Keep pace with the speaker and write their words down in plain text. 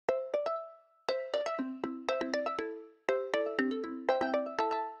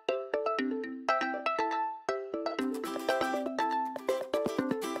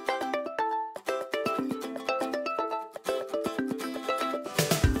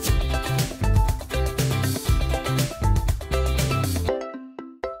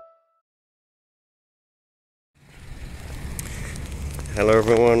Hello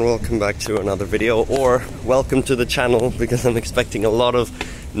everyone, welcome back to another video, or welcome to the channel, because I'm expecting a lot of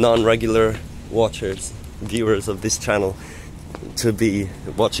non-regular watchers, viewers of this channel to be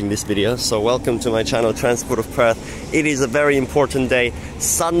watching this video. So welcome to my channel, Transport of Perth. It is a very important day,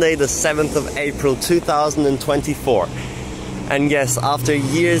 Sunday the 7th of April 2024. And yes, after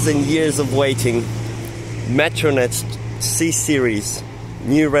years and years of waiting, METRONET C-Series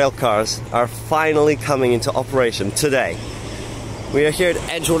new rail cars are finally coming into operation today. We are here at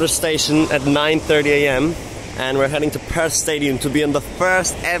Edgewater Station at 9:30 AM and we're heading to Perth Stadium to be on the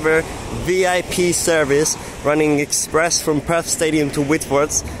first ever VIP service running express from Perth Stadium to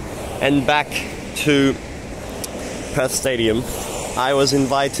Whitfords and back to Perth Stadium. I was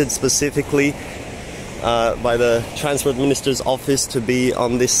invited specifically by the Transport Minister's office to be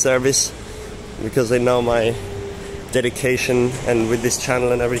on this service because they know my dedication and with this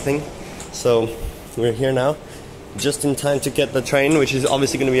channel and everything. So we're here now, just in time to get the train, which is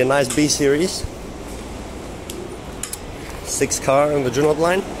obviously going to be a nice B-Series 6 car on the Joondalup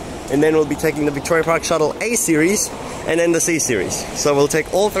line, and then we'll be taking the Victoria Park Shuttle A-Series and then the C-Series. So we'll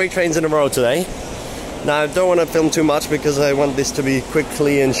take all 3 trains in a row today. Now I don't want to film too much because I want this to be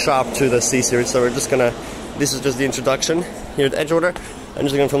quickly and sharp to the C-Series, so we're just gonna, this is just the introduction here at Edgewater. I'm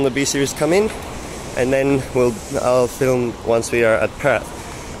just gonna film the B-Series come in, and then I'll film once we are at Perth.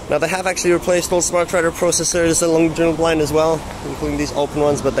 Now they have actually replaced all Smart Rider processors along the Joondalup line as well, including these open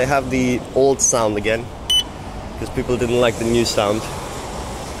ones, but they have the old sound again, because people didn't like the new sound.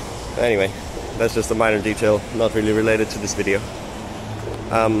 Anyway, that's just a minor detail, not really related to this video.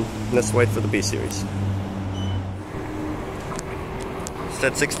 Let's wait for the B-Series.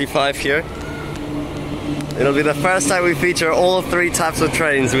 Set 65 here. It'll be the first time we feature all 3 types of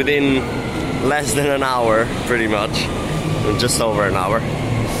trains within less than an hour, pretty much. Just over an hour.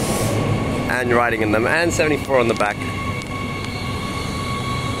 And riding in them, and 74 on the back.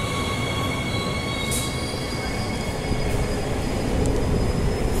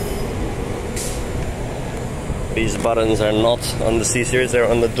 These buttons are not on the C-Series, they're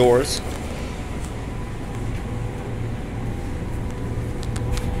on the doors.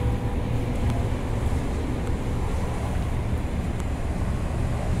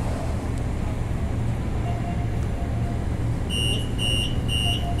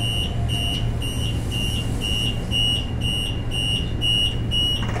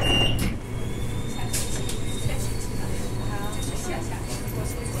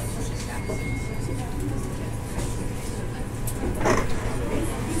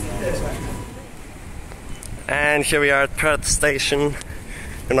 And here we are at Perth Station.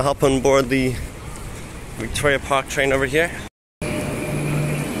 Gonna hop on board the Victoria Park train over here.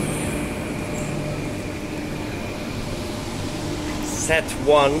 Set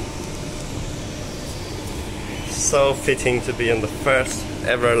 1. So fitting to be on the first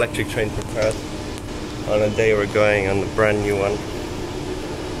ever electric train for Perth on a day we're going on the brand new one.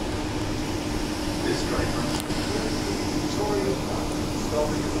 This train runs Victoria Park,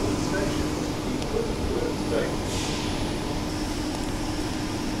 stopping at all stations.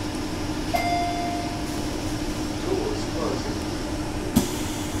 Doors closing.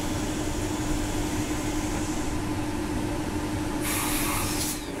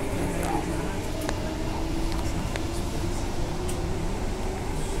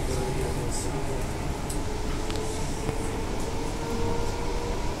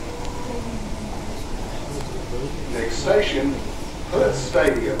 Next station, Perth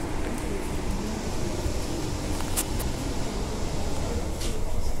Stadium.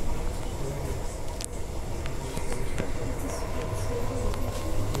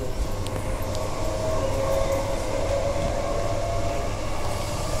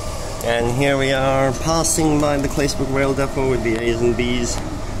 And here we are passing by the Claysbrook Rail Depot with the A's and B's.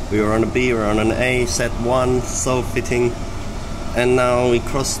 We were on a B, we're on an A, set 1, so fitting. And now we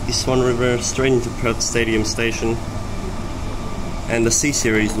cross the Swan River straight into Perth Stadium station. And the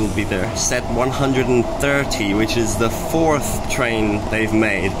C-Series will be there. Set 130, which is the 4th train they've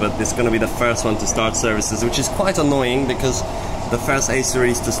made, but it's going to be the first one to start services, which is quite annoying because the first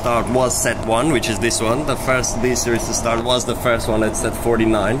A-Series to start was set 1, which is this one. The first B-Series to start was the first one at set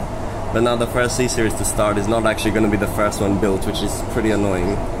 49. But now the first C-Series to start is not actually going to be the first one built, which is pretty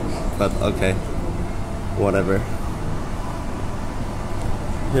annoying. But okay, whatever.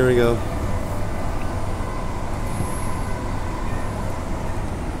 Here we go.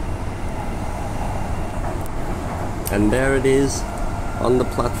 And there it is, on the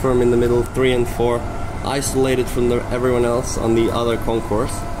platform in the middle, 3 and 4, isolated from everyone else on the other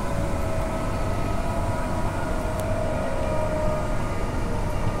concourse.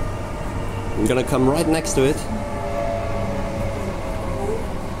 I'm gonna come right next to it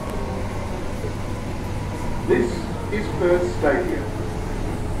This is Perth Stadium.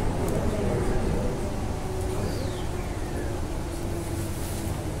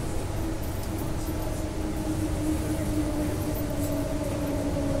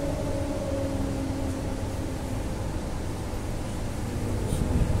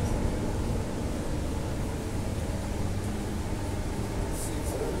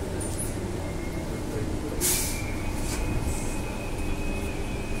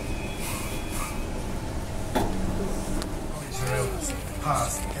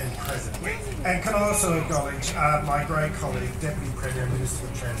 Past and present. And can I also acknowledge my great colleague, Deputy Premier Minister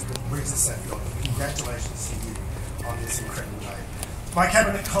for Transport, Rita Saffioti. Congratulations to you on this incredible day. My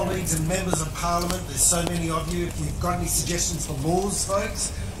Cabinet colleagues and members of Parliament, there's so many of you. If you've got any suggestions for laws,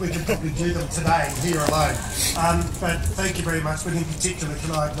 folks, we could probably do them today, here alone. But thank you very much. But in particular,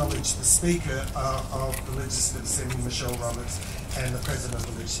 can I acknowledge the Speaker of the Legislative Assembly, Michelle Roberts, and the President of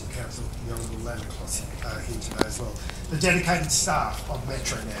the Legislative Council, the Honourable Lana Clossie, here today as well. The dedicated staff of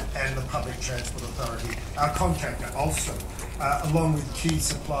METRONET and the Public Transport Authority, our contractor, Ulster, along with key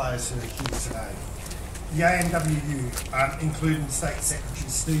suppliers who are here today. The AMWU, including State Secretary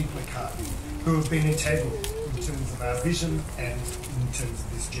Steve McCarthy, who have been integral in terms of our vision and in terms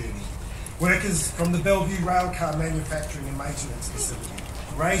of this journey. Workers from the Bellevue Railcar Manufacturing and Maintenance Facility.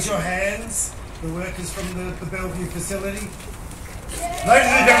 Raise your hands, the workers from the Bellevue facility. Ladies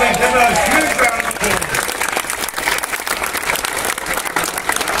and gentlemen, give them a huge round of applause.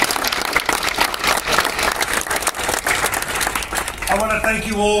 I want to thank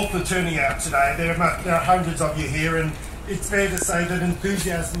you all for turning out today. There are hundreds of you here, and it's fair to say that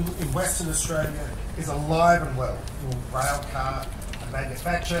enthusiasm in Western Australia is alive and well for railcar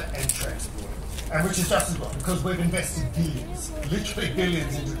manufacture and transport, and which is just as well because we've invested billions, literally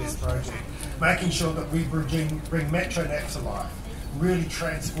billions, into this project, making sure that we bring METRONET to life, really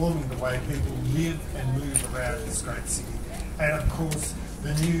transforming the way people live and move around this great city. And of course,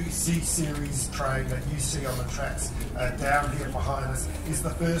 the new C-Series train that you see on the tracks down here behind us is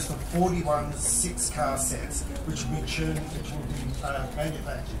the first of 41 six-car sets which will be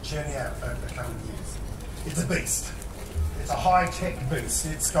manufactured, churning out over the coming years. It's a beast. It's a high-tech beast.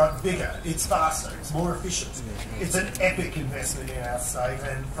 It's got bigger, it's faster, it's more efficient. It's an epic investment in our state,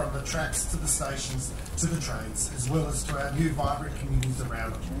 and from the tracks to the stations to the trains, as well as to our new vibrant communities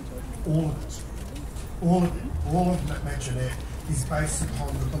around them. All of METRONET is based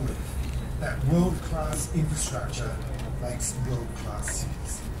upon the belief that world-class infrastructure makes world-class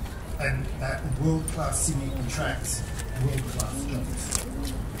cities, and that world-class city attracts world-class jobs.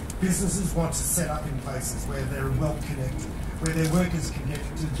 Businesses want to set up in places where they're well connected, where their workers can get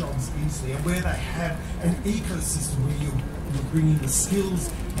to jobs easily, and where they have an ecosystem where you're bringing the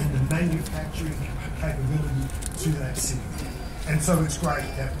skills and the manufacturing capability to that city. And so it's great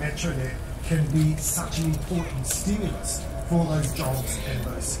that METRONET can be such an important stimulus for those jobs and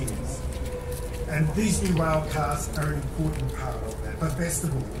those skills. And these new rail cars are an important part of that. But best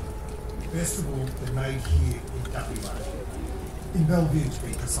of all, they're made here in WA. In Bellevue, to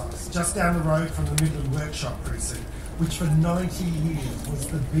be precise, just down the road from the Midland Workshop precinct, which for 90 years was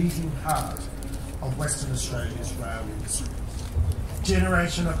the beating heart of Western Australia's rail industry.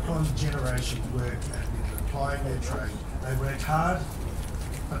 Generation upon generation worked at Midland, plying their trade. They worked hard,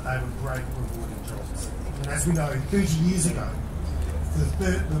 but they were great, rewarding jobs. And as we know, 30 years ago,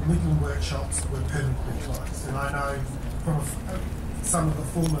 the Midland workshops were permanently closed. And I know from some of the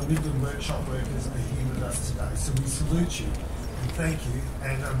former Midland workshop workers are here with us today. So we salute you and thank you,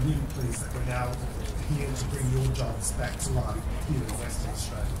 and I'm really pleased that we're now here to bring your jobs back to life here in Western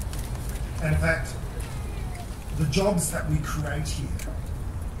Australia. And in fact, the jobs that we create here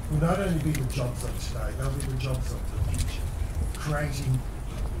will not only be the jobs of today, they'll be the jobs of the future.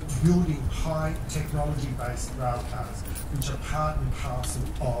 Building high technology-based rail cars, which are part and parcel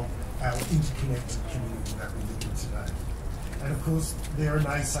of our interconnected community that we live in today. And of course, there are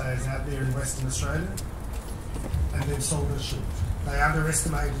naysayers out there in Western Australia, and they've sold us short. They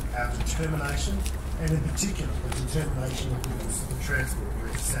underestimated our determination, and in particular, the determination of the Transport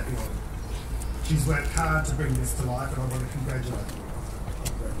Minister Rita Saffioti. She's worked hard to bring this to life, and I want to congratulate her.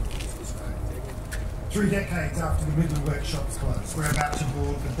 3 decades after the Midland workshops closed, we're about to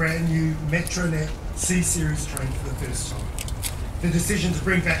board the brand new METRONET C-Series train for the first time. The decision to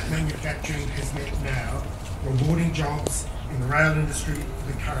bring back manufacturing has meant now rewarding jobs in the rail industry for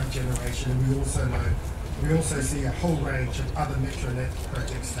the current generation, and we also see a whole range of other METRONET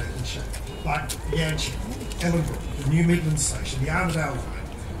projects taking shape, like Yanchee, Inaugural, the new Midland station, the Armadale line,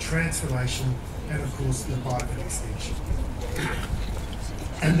 transformation, and of course the Whitfords extension.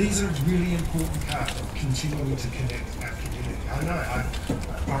 And these are a really important part of continuing to connect our community. I know,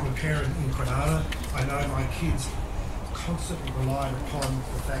 I'm a parent in Granada. I know my kids constantly relied upon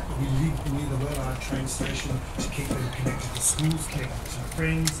the fact that we live near the Wellard train station to keep them connected to schools, connected to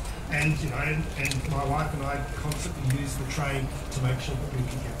friends, and and my wife and I constantly use the train to make sure that we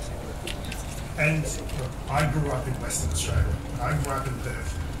can get to work. And I grew up in Western Australia. I grew up in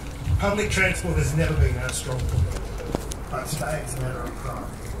Perth. Public transport has never been as strong for me, but today it's a matter of pride.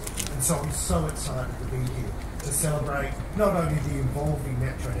 And so I'm so excited to be here to celebrate not only the evolving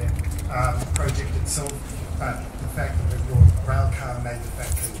METRONET project itself, but the fact that we've brought railcar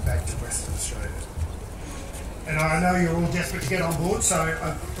manufacturing back to Western Australia. And I know you're all desperate to get on board, so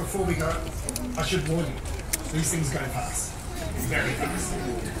before we go, I should warn you, these things go fast, very fast.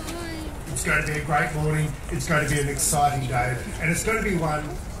 It's going to be a great morning, it's going to be an exciting day, and it's going to be one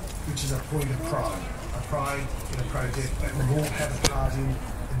which is a point of pride, a pride in a project that we all have a part in,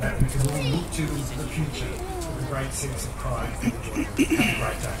 and that we can all look to into the future with a great sense of pride and enjoyment. Have a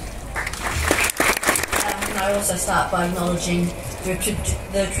great day. And I also start by acknowledging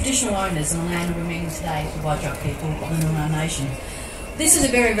the traditional owners on the land we're meeting today, the Whadjuk people of the Noongar Nation. This is a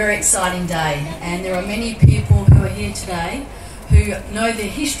very, very exciting day, and there are many people who are here today who know the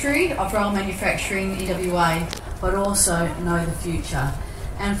history of rail manufacturing in WA, but also know the future.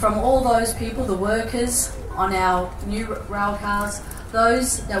 And from all those people, the workers on our new rail cars,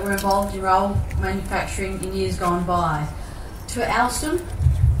 those that were involved in rail manufacturing in years gone by, to Alstom,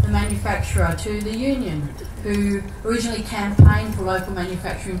 the manufacturer, to the union, who originally campaigned for local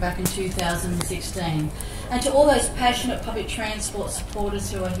manufacturing back in 2016, and to all those passionate public transport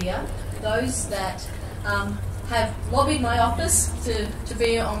supporters who are here, those that have lobbied my office to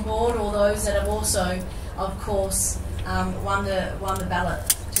be on board, or those that have also, of course, won the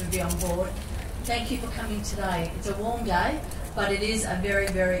ballot to be on board. Thank you for coming today. It's a warm day, but it is a very,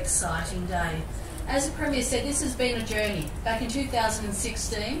 very exciting day. As the Premier said, this has been a journey. Back in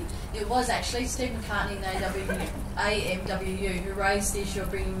 2016, it was actually Steve McCartney and AMWU who raised the issue of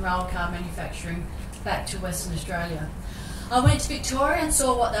bringing railcar manufacturing back to Western Australia. I went to Victoria and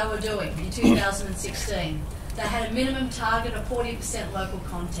saw what they were doing in 2016. They had a minimum target of 40% local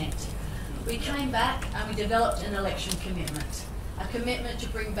content. We came back and we developed an election commitment, a commitment to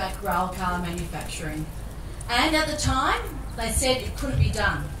bring back railcar manufacturing. And at the time, they said it couldn't be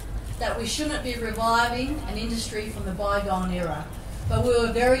done, that we shouldn't be reviving an industry from the bygone era. But we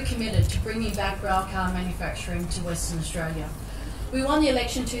were very committed to bringing back railcar manufacturing to Western Australia. We won the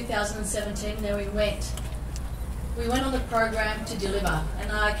election in 2017, and then we went on the program to deliver. And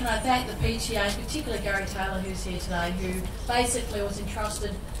can I thank the PTA, particularly Gary Taylor, who's here today, who basically was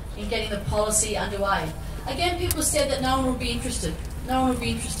entrusted in getting the policy underway. Again, people said that no one would be interested. No one would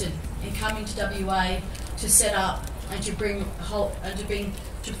be interested in coming to WA to set up and to bring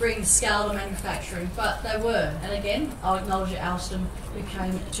scale to manufacturing, but they were. And again, I'll acknowledge Alstom who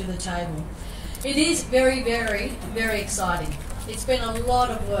came to the table. It is very, very, very exciting. It's been a lot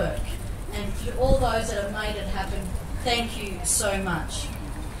of work, and to all those that have made it happen, thank you so much.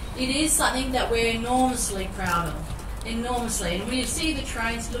 It is something that we're enormously proud of, enormously. And when you see the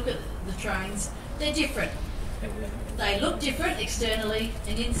trains, look at the trains, they're different. They look different externally,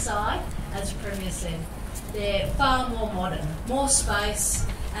 and inside, as the Premier said, they're far more modern, more space,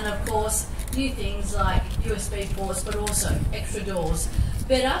 and of course new things like USB ports, but also extra doors,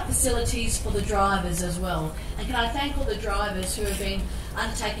 better facilities for the drivers as well. And can I thank all the drivers who have been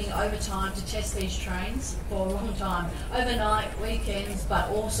undertaking overtime to test these trains for a long time, overnight, weekends, but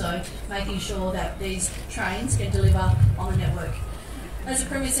also making sure that these trains can deliver on the network. As the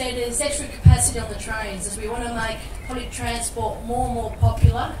Premier said, there's extra capacity on the trains as we want to make public transport more and more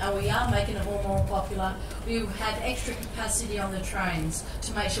popular, and we are making it more and more popular. We have extra capacity on the trains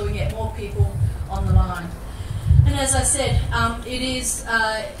to make sure we get more people on the line. And as I said, it is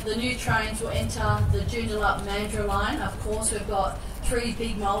the new trains will enter the Joondalup and Mandurah line. Of course, we've got 3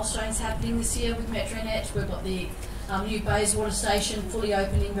 big milestones happening this year with METRONET. We've got the new Bayswater station fully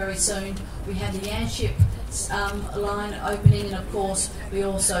opening very soon. We have the Yanship line opening, and of course we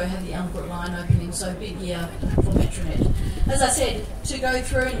also have the Inaugural line opening, so big year for METRONET. As I said, to go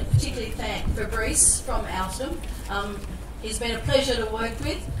through and particularly thank Fabrice from Alstom. It's been a pleasure to work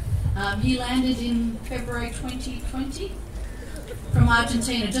with. He landed in February 2020 from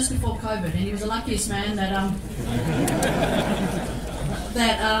Argentina just before COVID, and he was the luckiest man that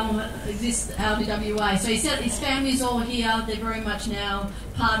exists out in WA. So he said his family's all here, they're very much now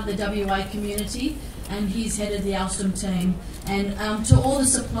part of the WA community, and he's headed the Alstom team. And to all the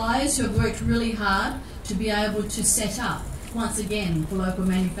suppliers who have worked really hard to be able to set up, once again, for local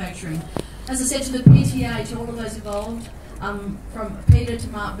manufacturing. As I said, to the PTA, to all of those involved, from Peter to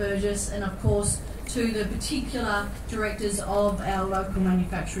Mark Burgess, and of course to the particular directors of our local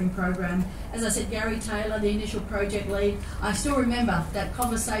manufacturing program. As I said, Gary Taylor, the initial project lead. I still remember that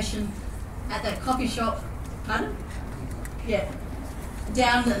conversation at that coffee shop. Pardon? Yeah.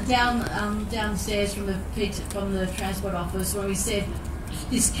 Downstairs from the transport office, when we said,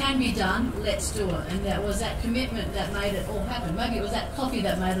 this can be done, let's do it. And that was that commitment that made it all happen. Maybe it was that coffee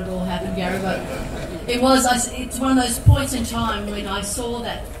that made it all happen, Gary, but it's one of those points in time when I saw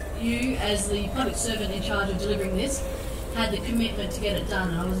that you, as the public servant in charge of delivering this, had the commitment to get it done.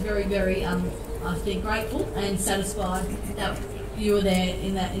 And I was very, very, I think, grateful and satisfied that you were there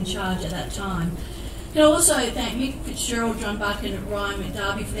in charge at that time. Can I also thank Mick Fitzgerald, John Buchan and Ryan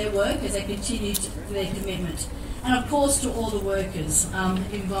McDarby for their work as they continued their commitment. And of course to all the workers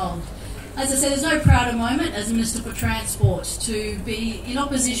involved. As I said, there's no prouder moment as Minister for Transport to be in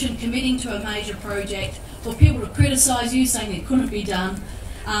opposition committing to a major project, for people to criticise you saying it couldn't be done,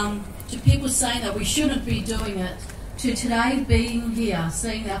 to people saying that we shouldn't be doing it, to today being here,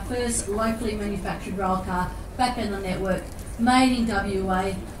 seeing our first locally manufactured rail car back in the network, made in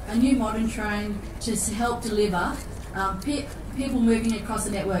WA, a new modern train to help deliver people moving across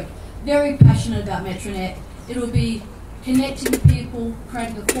the network. Very passionate about METRONET. It will be connecting people,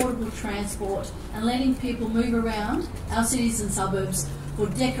 creating affordable transport and letting people move around our cities and suburbs for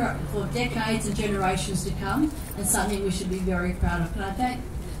decades and generations to come, and something we should be very proud of. Can I thank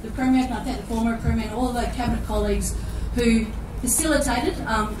the Premier, can I thank the former Premier and all of the Cabinet colleagues who facilitated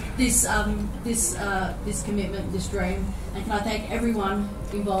this commitment, this dream, and can I thank everyone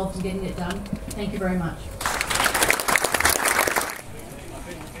involved in getting it done. Thank you very much.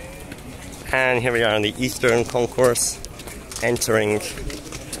 And here we are on the Eastern Concourse, entering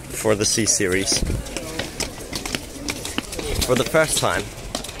for the C-Series for the first time.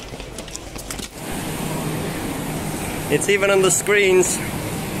 It's even on the screens.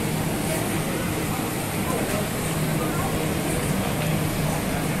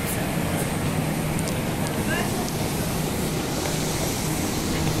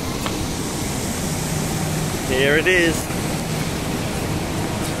 Here it is.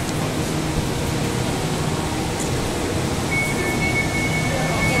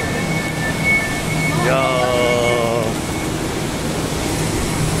 Yo.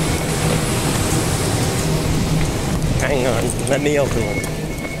 Hang on, let me open one.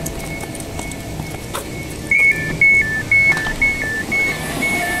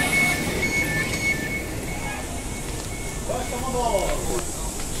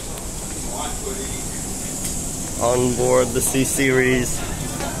 On board the C-Series.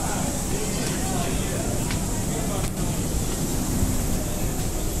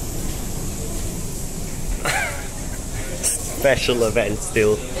 Special event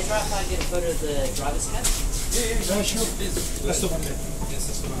still. Is it right if I get a photo of the driver's cab? Yeah, sure. That's the one there. Yes,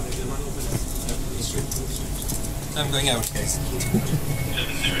 that's the one there. I'm going out, guys.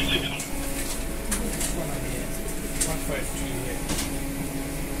 152 here.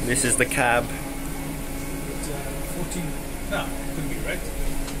 This is the cab. 14. No, couldn't be right.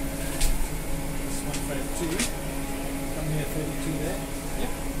 That's 152. Come here, 32 there. Yep.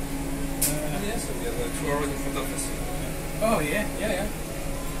 Yes, so we have 2 hours in front of us. Oh, yeah.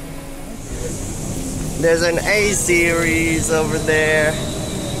 There's an A-Series over there.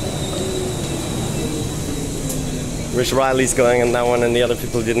 Rich Riley's going on that one and the other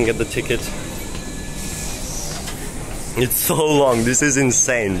people didn't get the ticket. It's so long, this is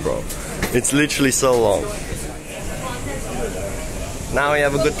insane, bro. It's literally so long. Now we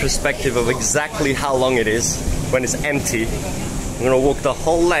have a good perspective of exactly how long it is when it's empty. I'm gonna walk the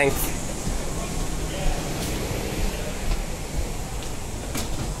whole length.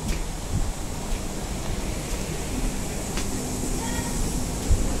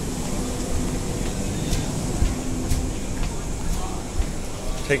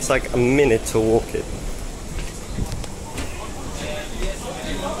 Takes like a minute to walk it.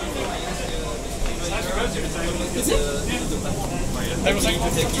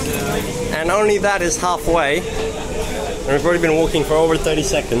 And only that is halfway. And we've already been walking for over 30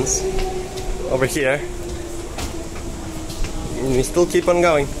 seconds over here. And we still keep on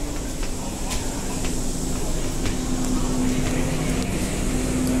going.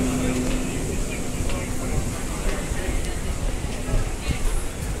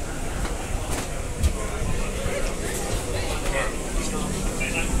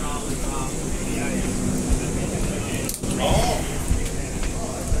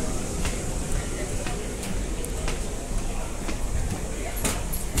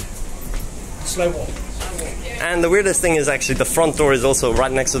 Slow walk. And the weirdest thing is actually the front door is also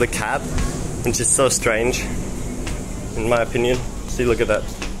right next to the cab, which is so strange, in my opinion. See, look at that.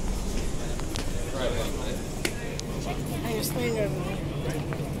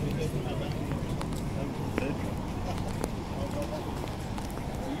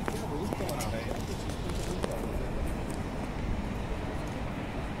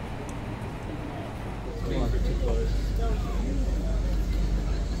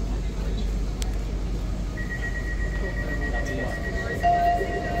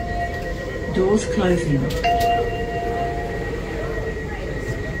 doors closing.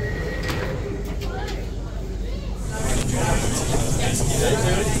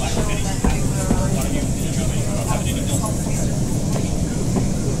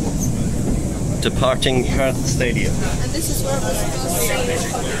 Departing Perth Stadium. And this is where we're supposed to say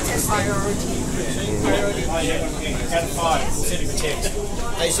priority. Out of 5, instead of 10.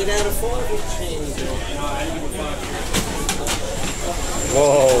 Is it out of 5 or 10?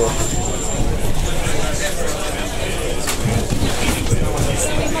 Whoa.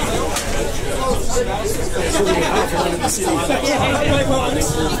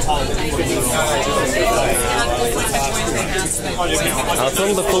 I'll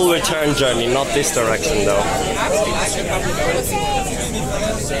film the full return journey, not this direction though.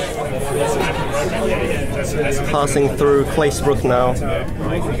 Passing through Claysbrook now.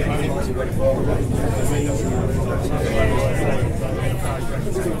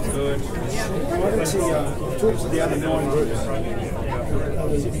 Talk to the other 9 groups.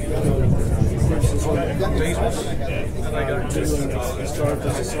 And they go to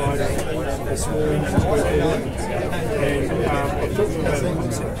Historical Society, a small and I've talked about the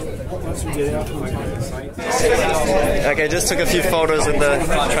concept. Once we get out, Okay, just took a few photos with the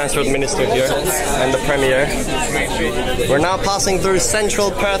Transport Minister here and the Premier. We're now passing through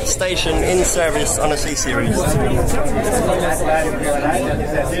Central Perth Station in service on a C-Series.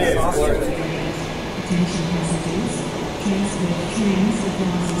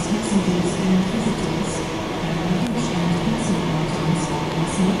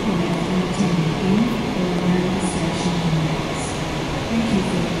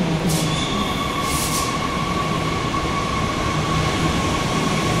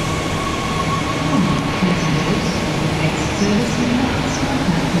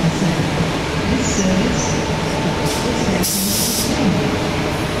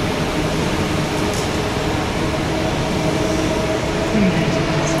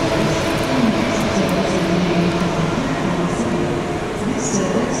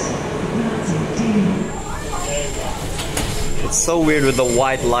 It's so weird with the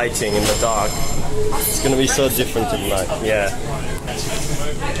white lighting in the dark. It's gonna be so different at night. Yeah.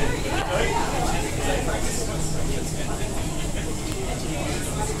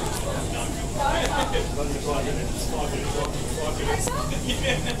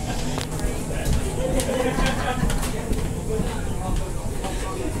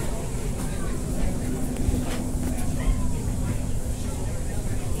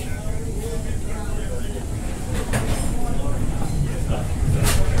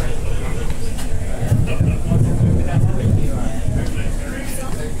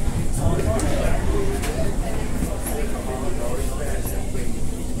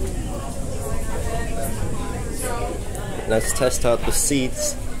 Let's test out the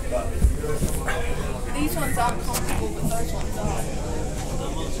seats. These ones aren't comfortable, but those ones are.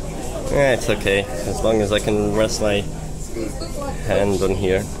 Yeah, it's okay, as long as I can rest my hand on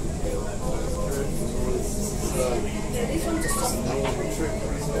here.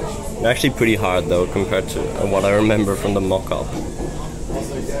 They're actually pretty hard though, compared to what I remember from the mock-up.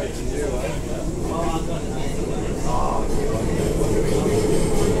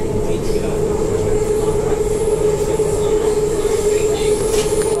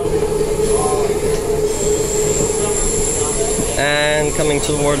 And coming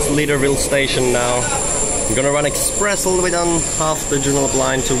towards Leaderville station now. I'm gonna run express all the way down half the Joondalup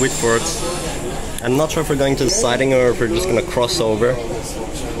line to Whitfords. I'm not sure if we're going to the siding or if we're just gonna cross over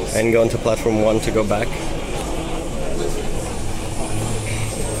and go into platform 1 to go back.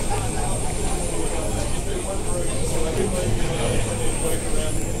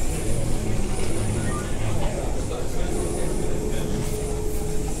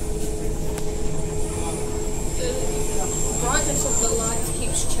 Brightness of the lights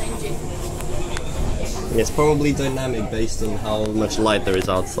keeps changing. It's probably dynamic based on how much light there is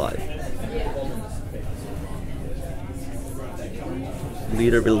outside.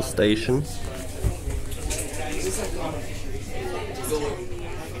 Leaderville station.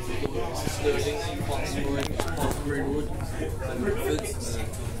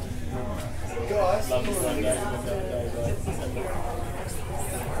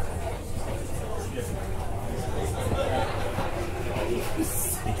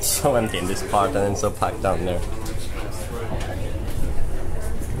 It's so empty in this part and then so packed down there.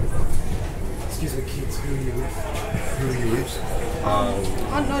 Excuse me, kids, who are you with? Who are you with?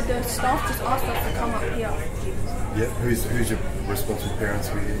 I know the staff just asked us to come up here. Yeah, who's your responsible parents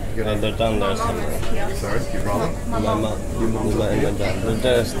with you? And they're down there My mum somewhere. is here. Sorry, your brother? My My mum. mum, and my dad.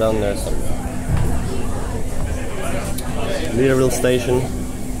 They're just down there somewhere. Leaderville station.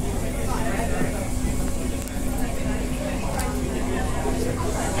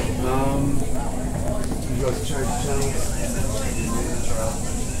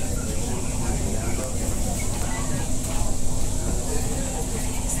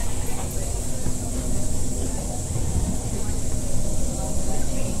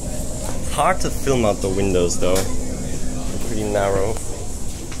 Hard to film out the windows though. They're pretty narrow.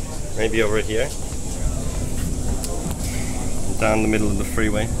 Maybe over here. Down the middle of the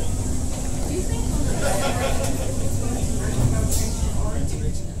freeway.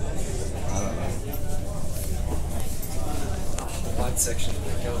 Wide section.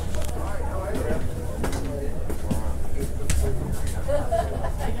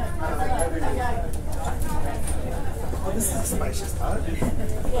 Oh, this is a spacious car.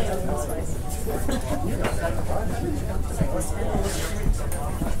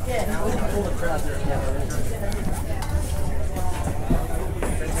 All the crowd there.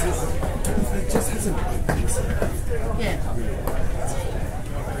 It just hasn't been. Yeah.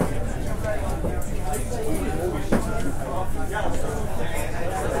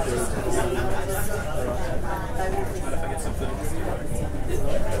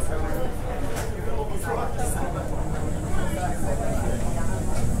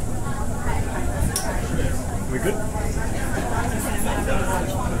 We good?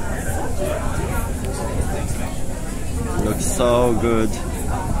 Looks so good.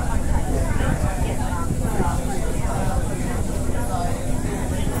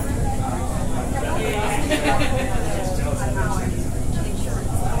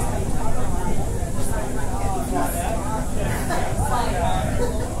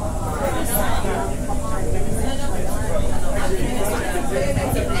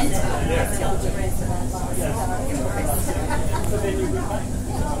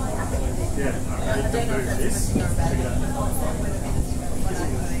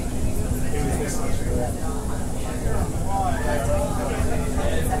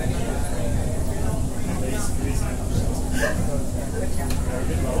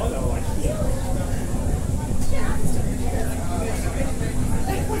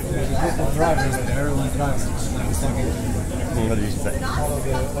 Driver over there, everyone drives. I was talking to What did you say? all of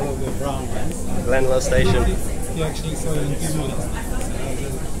the brown ones. Glenlow Station. You actually saw it in TV.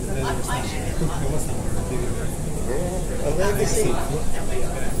 Oh, there you see.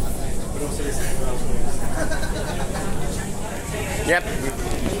 Yep.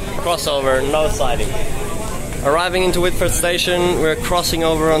 Crossover, no siding. Arriving into Whitfords Station, we're crossing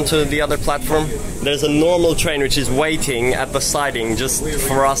over onto the other platform. There's a normal train which is waiting at the siding just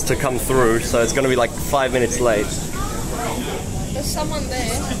for us to come through, so it's going to be like 5 minutes late. There's someone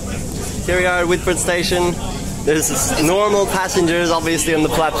there. Here we are at Whitfords Station. There's normal passengers obviously on the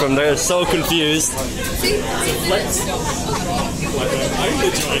platform. They're so confused.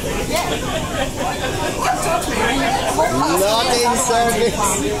 Not in service.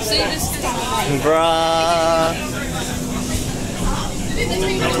 Bruh.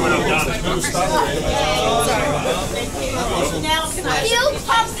 Still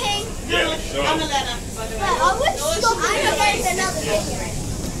pumping. I'm a letter. I would stop. I'm against another video.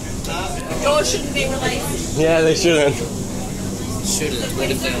 Yours shouldn't be released. Yeah, they shouldn't.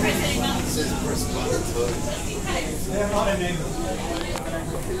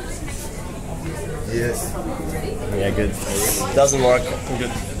 Yes. Yeah, good. Doesn't work.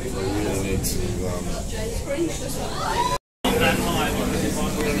 Good.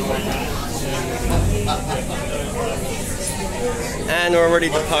 And we're already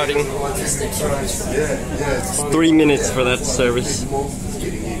departing. It's 3 minutes for that service.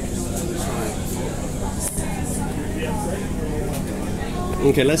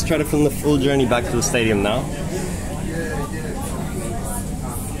 Okay, let's try to film the full journey back to the stadium now.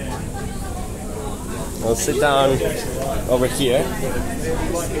 I'll sit down over here.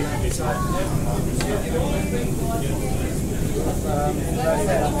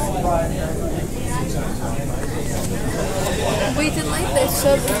 We delayed their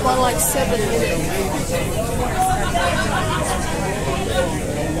service by like 7 minutes.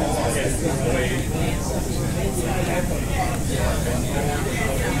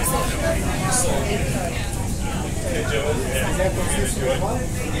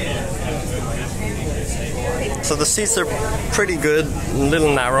 So the seats are pretty good, a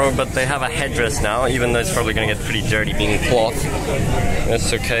little narrow, but they have a headrest now, even though it's probably going to get pretty dirty being cloth.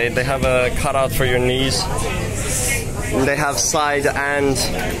 That's okay. They have a cutout for your knees. They have side and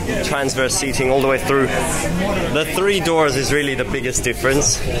transverse seating all the way through. The 3 doors is really the biggest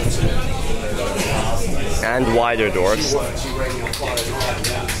difference. And wider doors.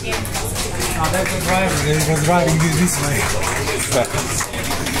 Oh, that's the driver. He was driving this way.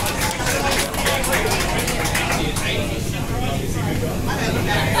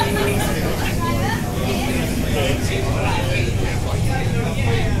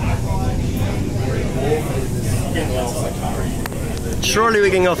 Surely we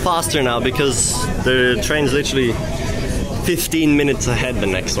can go faster now because the train's literally 15 minutes ahead, the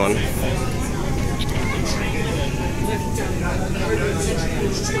next one.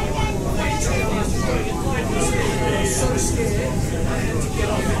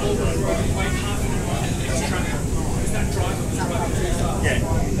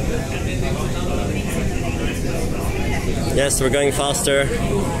 Yes, we're going faster.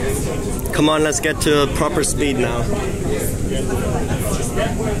 Come on, let's get to proper speed now.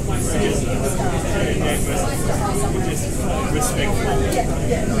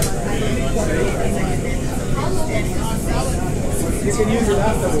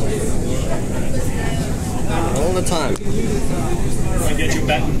 All the time. I get you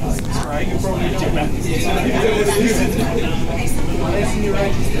back. Right, you probably get you back.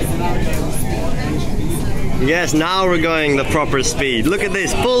 Yes, now we're going the proper speed. Look at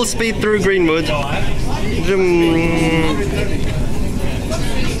this, full speed through Greenwood.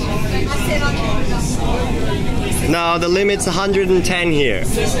 No, the limit's 110 here.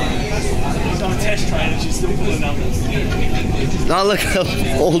 She's on a test train and she's still pulling numbers. Now look at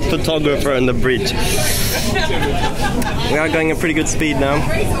the old photographer on the bridge. We are going at pretty good speed now.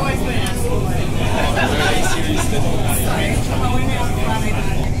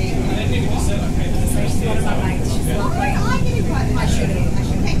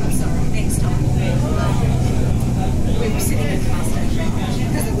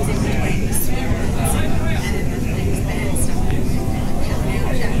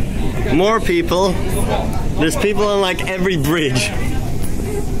 More people. There's people on like every bridge.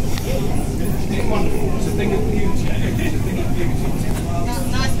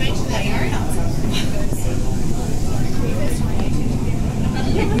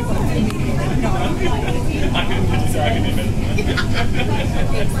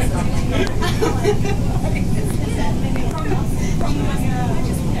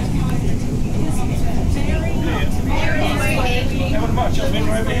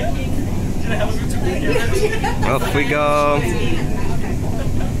 Off we go.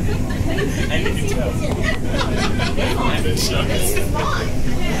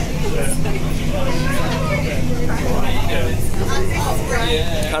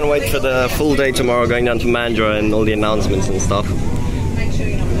 Can't wait for the full day tomorrow, going down to Mandurah and all the announcements and stuff. I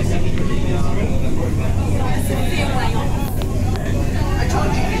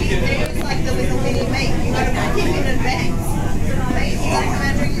told you, it's like the little mini meat. You got to book it in advance. You got to come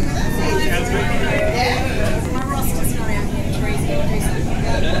and drink it with us. Yeah. My roster's not out yet. Teresa, do something.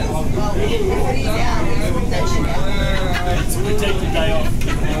 Well, if it is out, that should happen. So we take the day off.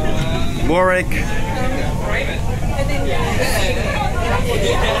 Warwick.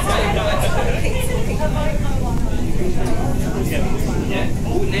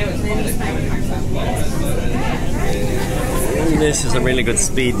 This is a really good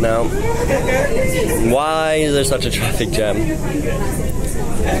speed now. Why is there such a traffic jam?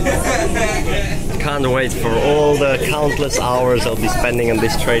 Can't wait for all the countless hours I'll be spending on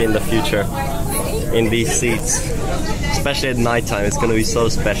this train in the future, in these seats. Especially at night time, it's going to be so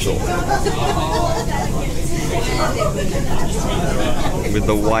special. With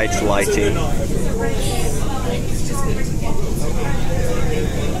the white lighting.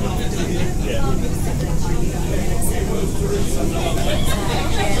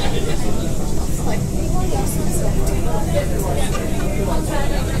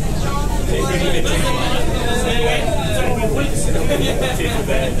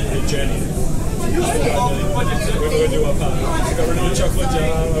 The journey. We're going to do our part. We got rid of the chocolate jar.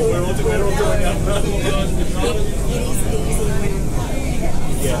 We're all doing our part.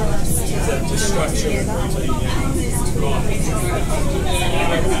 Yeah, just structure and routine.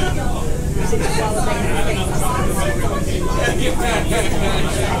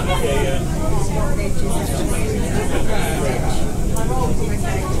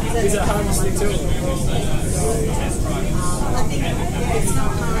 Is it harvesting too? I think it's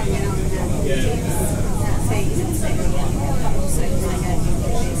not hard, you know.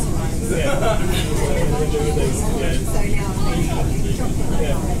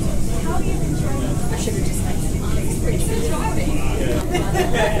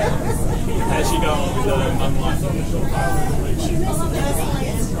 As you go with the unlife on the short path,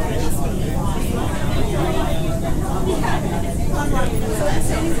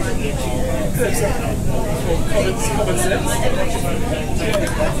 common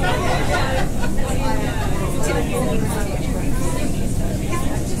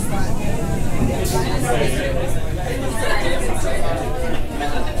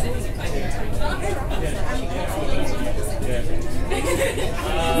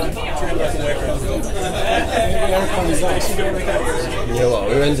sense. well,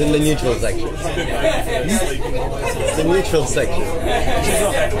 we went in the neutral section. The neutral section.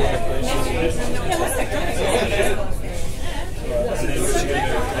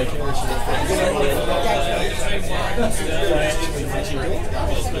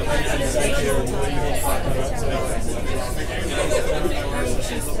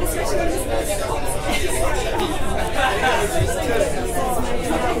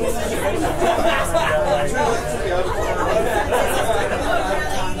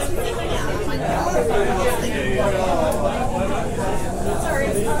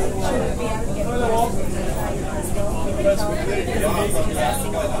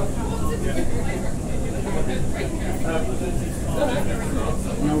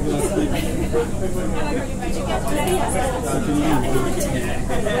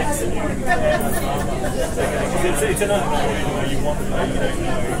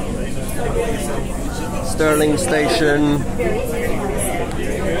 Stirling Station.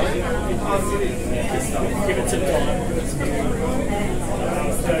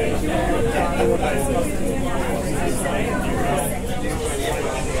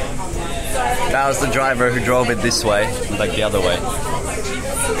 That was the driver who drove it this way, like the other way.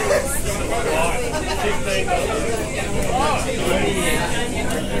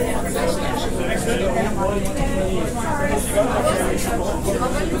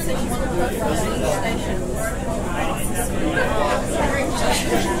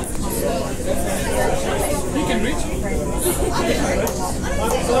 You can reach.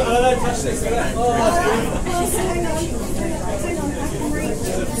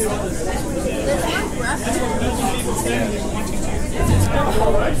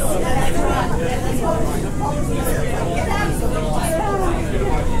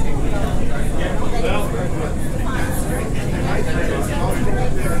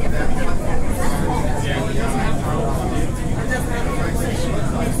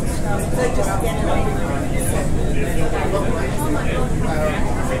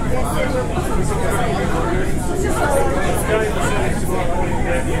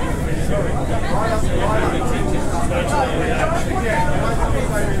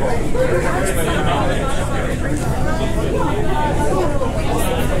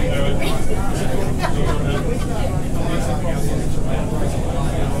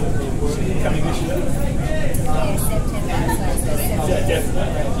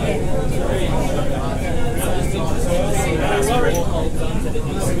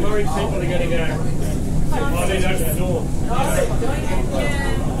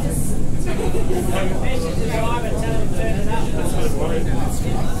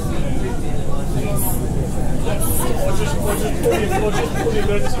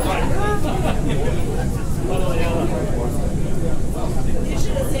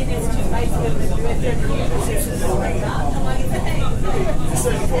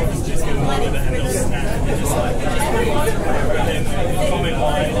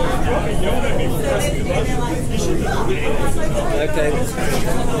 Okay,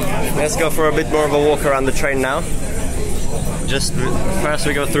 let's go for a bit more of a walk around the train now. Just first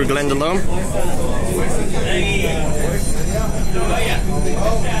we go through Joondalup.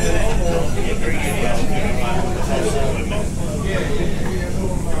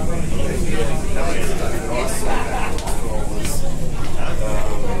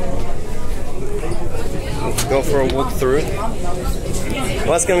 Go for a walk through.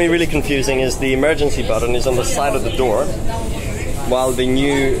 What's going to be really confusing is the emergency button is on the side of the door, while the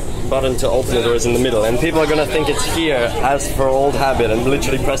new button to open the door is in the middle, and people are going to think it's here as for old habit and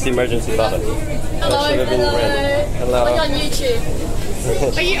literally press the emergency button. Hello, Hello. We're on YouTube.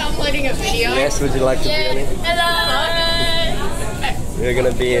 Are you uploading a video? Yes, would you like to be on it? Hello. You're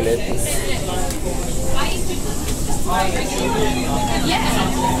going to be in it.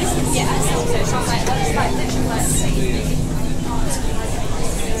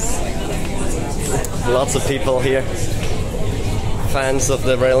 Lots of people here, fans of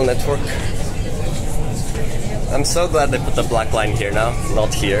the rail network. I'm so glad they put the black line here now,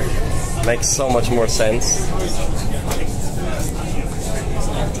 not here. Makes so much more sense.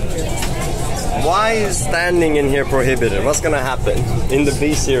 Why is standing in here prohibited? What's gonna happen in the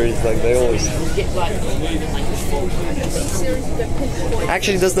B-Series like they always...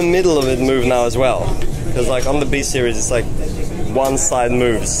 Actually, does the middle of it move now as well? Because like on the B-Series it's like one side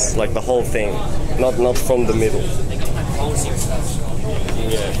moves, like the whole thing, not from the middle.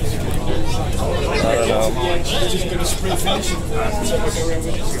 Yeah. I don't know.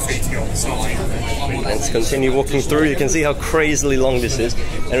 Let's continue walking through. You can see how crazily long this is,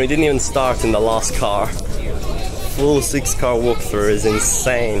 and we didn't even start in the last car. Full 6-car walkthrough is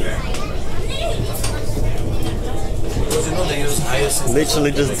insane.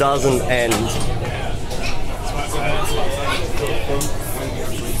 Literally just doesn't end.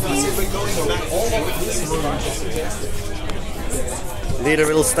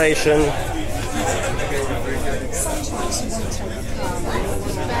 Leaderville Station.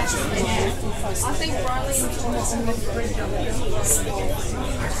 I think Riley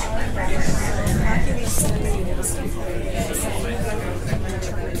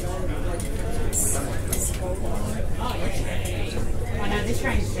I know this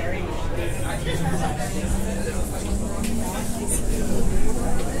train's very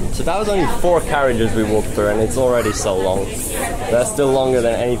So that was only 4 carriages we walked through, and it's already so long. That's still longer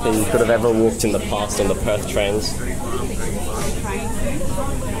than anything you could have ever walked in the past on the Perth trains.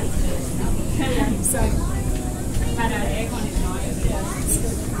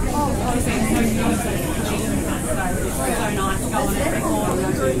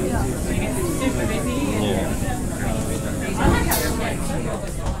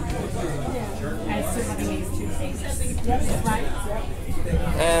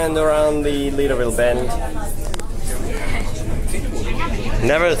 And around the Leaderville Bend.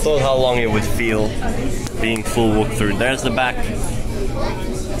 Never thought how long it would feel being full walk through. There's the back.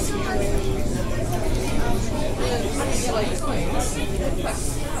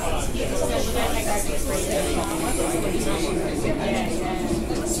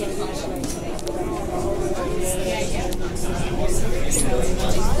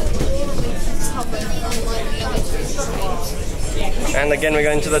 And again we're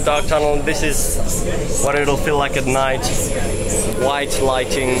going to the dark tunnel. This is what it'll feel like at night. White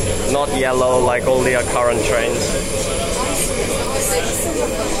lighting, not yellow like all the current trains.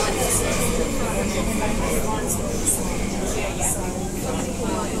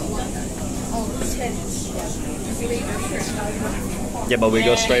 Yeah, but we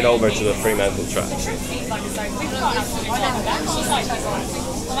go straight over to the Fremantle track. Is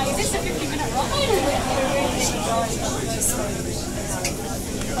this a 50-minute ride?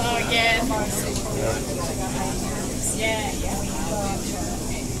 Oh, again. Yeah, yeah.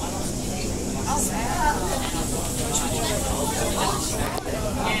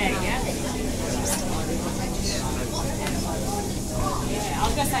 Yeah, I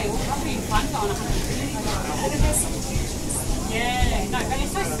was going to say, we'll probably in front on 100. Yeah, no, but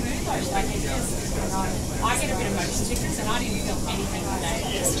it's so smooth though, like it's just, I get a bit of motion sickness and I didn't feel anything today.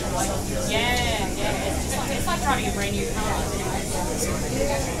 Yeah, it's like driving a brand new car.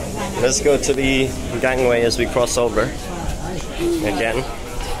 Let's go to the gangway as we cross over again.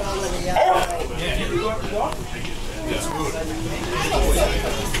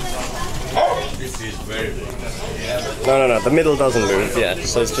 This is very good. No, the middle doesn't move, yeah,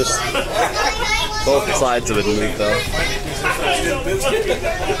 so it's just both sides of it move though.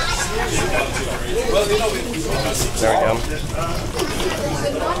 There we go.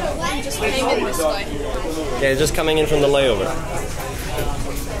 just came in this way. Yeah, just coming in from the layover.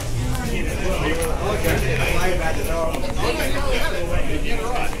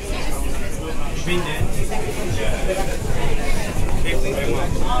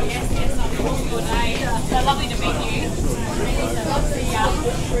 Oh, yes, so lovely to meet you.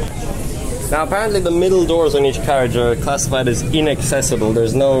 Now apparently the middle doors on each carriage are classified as inaccessible.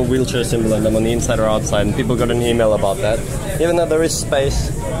 There's no wheelchair symbol on them on the inside or outside, and people got an email about that. Even though there is space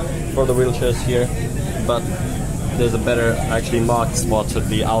for the wheelchairs here, but there's a better actually marked spot at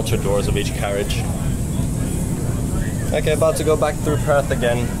the outer doors of each carriage. Okay, about to go back through Perth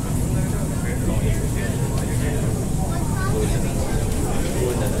again.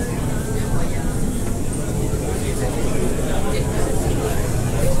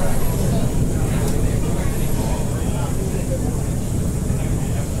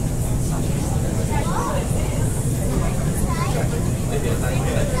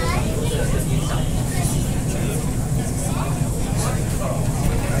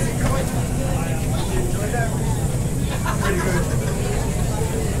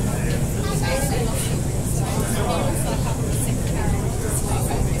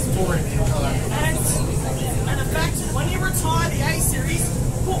 And in fact, when you retire the A-Series,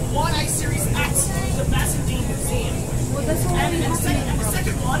 put one A-Series at the Bassendean Museum. And the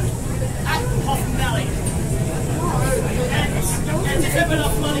second one at Hoffman Valley. And if you have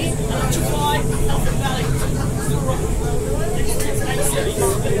enough money, electrify Hoffman Valley. A-Series.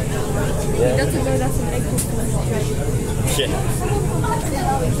 He doesn't know that's an equal demonstration. Yeah.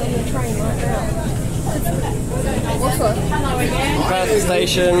 He's on the train right now. Perth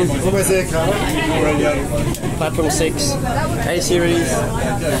Station. Almost there, Carla. Platform 6. A-Series.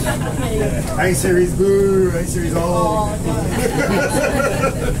 A-Series boo, A-Series old.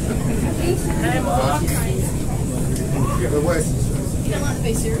 We're Western You don't like the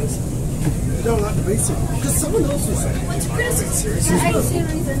B-Series? You don't like the B-Series? Because someone else was saying. What's your criticism? The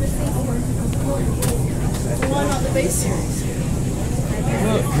A-Series and the C-Series. Why not the B-Series?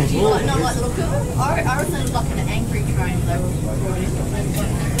 Do you not like the look of it? I reckon it was like an angry train they were brought in.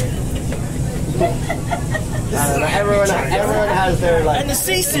 Everyone has their like. And the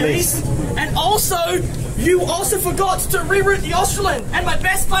C-Series, and also, you also forgot to reroute the Australian, and my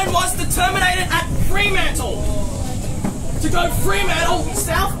best plane was the Terminator at Fremantle. To go Fremantle,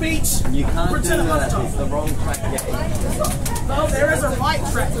 South Beach, You can't return do at that. lunchtime. It's the wrong track gauge. No, there is a right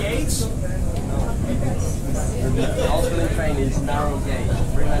track gauge. The Australian train is narrow gauge.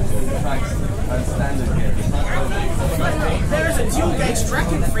 Fremantle tracks are standard gauge. There is a dual gauge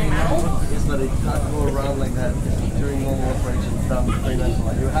track in Fremantle. Yes, but it can't go around like that during normal operations down the Fremantle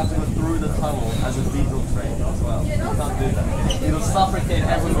line. You have to go through the tunnel as a diesel train as well. You can't do that. It'll suffocate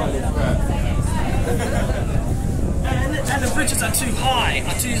everyone in there. And the bridges are too high,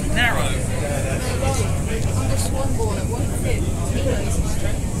 are too narrow. On the Swan border, what is it?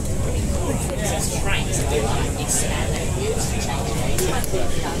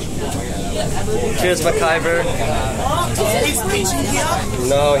 Cheers, McIver. Is Pigeon here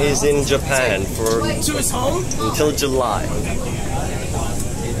No, he's in Japan for to his home? until July.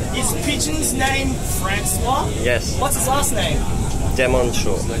 Is Pigeon's name Francois? Yes, What's his last name? Demon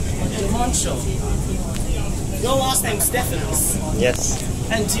Shaw. Moncho. Your last name's Stephanus. Yes,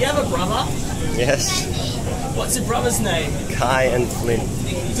 And do you have a brother? yes. What's your brother's name? Kai and Flynn.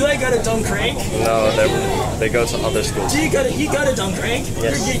 Do they go to Don Creek? No, they go to other schools. Do you go to Don Creek?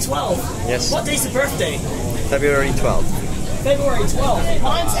 Yes. You're year 12. Yes. What day's your birthday? February 12th. February 12th.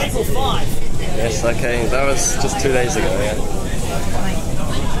 Mine's April 5. Yes, okay, that was just 2 days ago, yeah.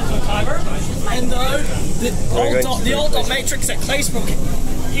 And though going to the old dot matrix at Claysbrook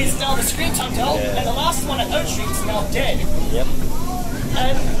is now the screen time tell, Yeah. and the last one at Oak Street is now dead. Yep.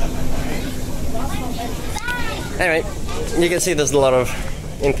 And Anyway, you can see there's a lot of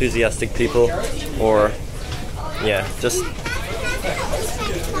enthusiastic people, or, yeah, just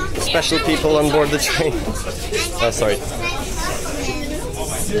special people on board the train. Oh, sorry.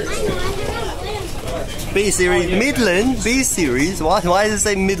 B-Series, Midland? B-Series? What? Why does it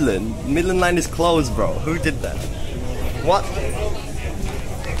say Midland? Midland line is closed, bro. Who did that? What?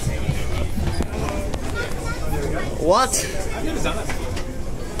 What?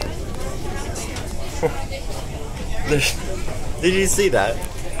 Did you see that?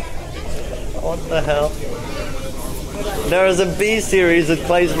 What the hell? There is a B-Series at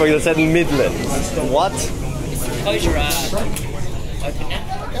Claysbrook that said Midlands. What? Close your eyes. Open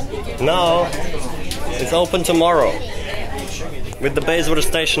now. No. It's open tomorrow. With the Bayswater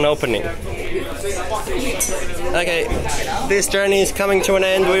station opening. Okay, this journey is coming to an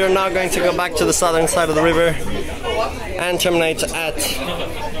end. We are now going to go back to the southern side of the river and terminate at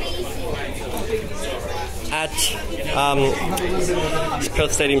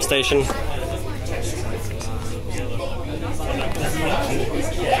Perth Stadium station.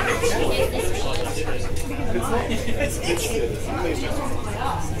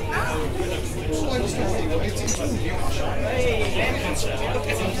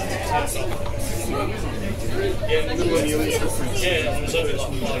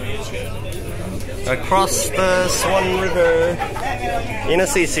 Across the Swan River in a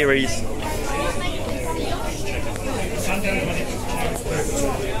C-Series.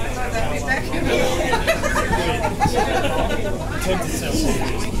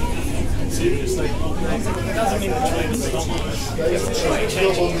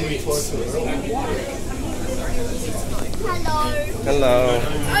 Hello. Hello.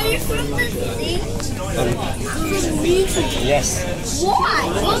 Are you from the city? Yes. Why?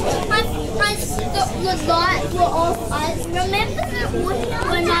 The lights were off. I remember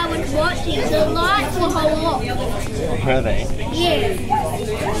when I was watching, the lights were off. Were they? Yeah.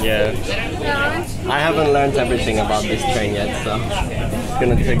 Yeah. No. I haven't learned everything about this train yet, so it's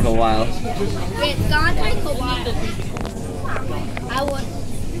gonna take a while. It's gonna take a while. I was.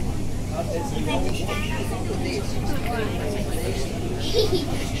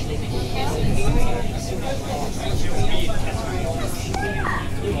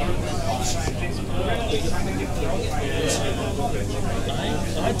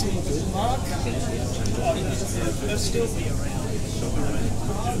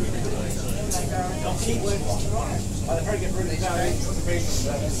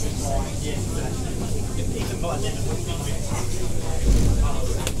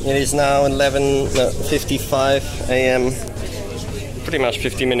 It is now 11:55 a.m. Pretty much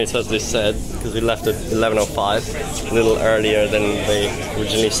 50 minutes as they said, because we left at 11:05, a little earlier than they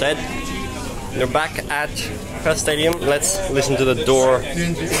originally said. We're back at Perth Stadium. Let's listen to the door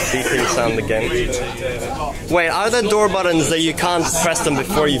beeping sound again. Wait, are there door buttons that you can't press them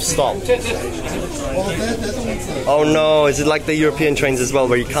before you've stopped? Oh no, is it like the European trains as well,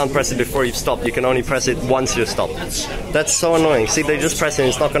 where you can't press it before you've stopped? You can only press it once you're stopped. That's so annoying. See, they just press it and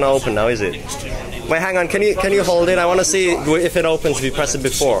it's not going to open now, is it? Wait, hang on, can you hold it? I want to see if it opens if you press it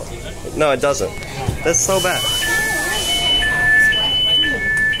before. No, it doesn't. That's so bad.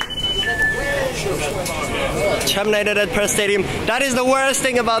 Terminated at Perth Stadium. That is the worst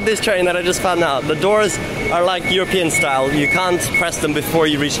thing about this train that I just found out. The doors are like European style. You can't press them before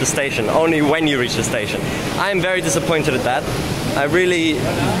you reach the station, only when you reach the station. I am very disappointed at that. I really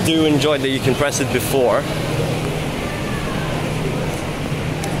do enjoy that you can press it before.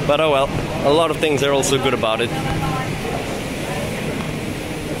 But oh well, a lot of things are also good about it.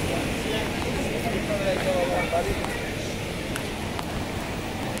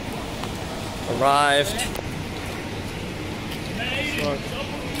 Arrived.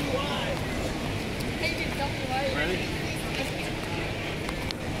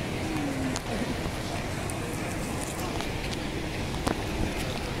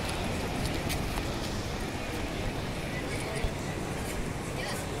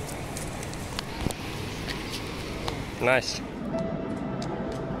 Nice.